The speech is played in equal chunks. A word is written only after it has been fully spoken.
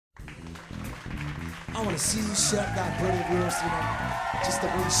I wanna see you shake that booty real, you know, just the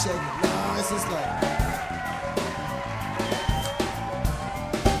way you shake it. No, it's just like.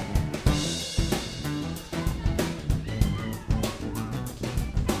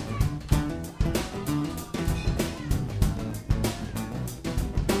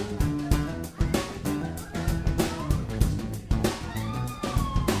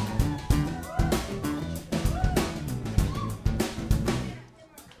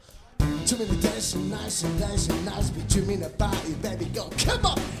 Too many dancing nice between me and the body, baby, go, come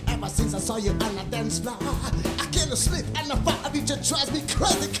on. Ever since I saw you on the dance floor, I can't sleep and the thought of you just drives me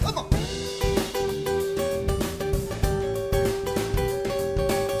crazy, come on.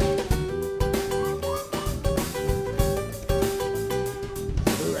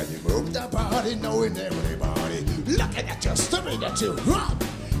 When you move the body, knowing everybody, looking at you, staring at you,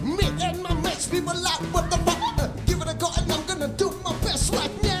 me and my mates, people like, what the fuck, give it a go and I'm gonna do my best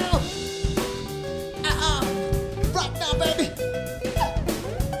right now. Right now, baby.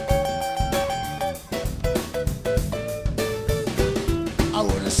 I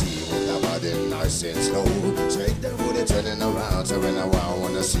wanna see you with that body nice and slow. Shake the booty turning around, turning around. I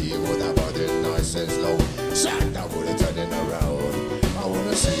wanna see you with that body nice and slow. Shake the booty turning around. I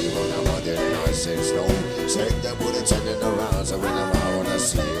wanna see you with that body nice and slow. Shake the booty turning around, turning around. I wanna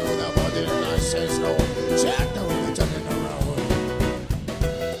see you with that body nice and slow. Shake the booty turning around.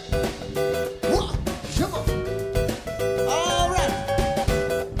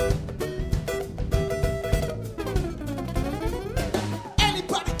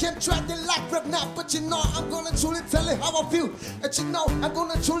 Try to like right now, but you know I'm gonna truly tell you how I feel. And you know I'm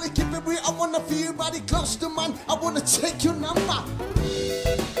gonna truly keep it real. I wanna feel your body close to mine. I wanna take your number. I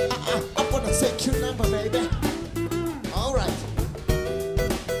wanna take your number, baby. All right.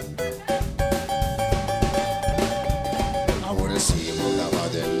 I wanna see you move that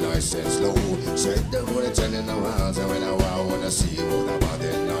body nice and slow. Shake the booty turning around, turning around. I wanna see you move that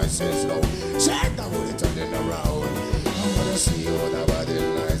body nice and slow. Shake the booty turning around. I wanna see you with that body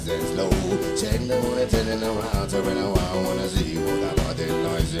nice and slow. Shake the booty turning around, turning around. I wanna see you with that body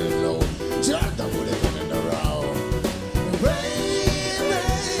nice and slow. Shake the booty turning around. Baby,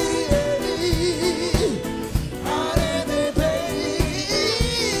 RnB,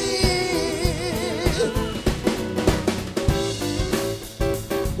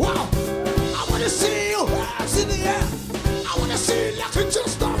 wow, I wanna see you hands in the air. I wanna see you like you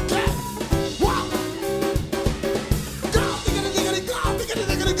just don't care.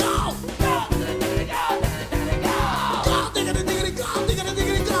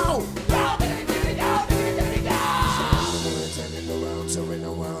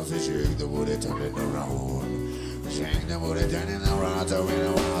 Shake the booty turning around. Shake the booty turning around, turning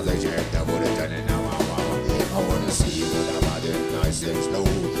around. Shake the booty turning around. I wanna see you with that body nice and slow.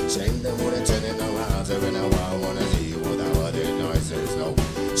 Shake the booty turning around, turning around. I wanna see you with that body nice and slow.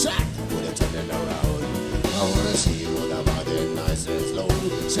 Shake the booty turning around. I wanna see you with that body nice and slow.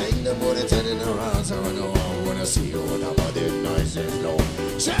 Shake the booty turning around, turning around. I wanna see you with that body nice and slow.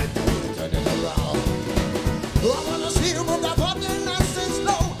 Shake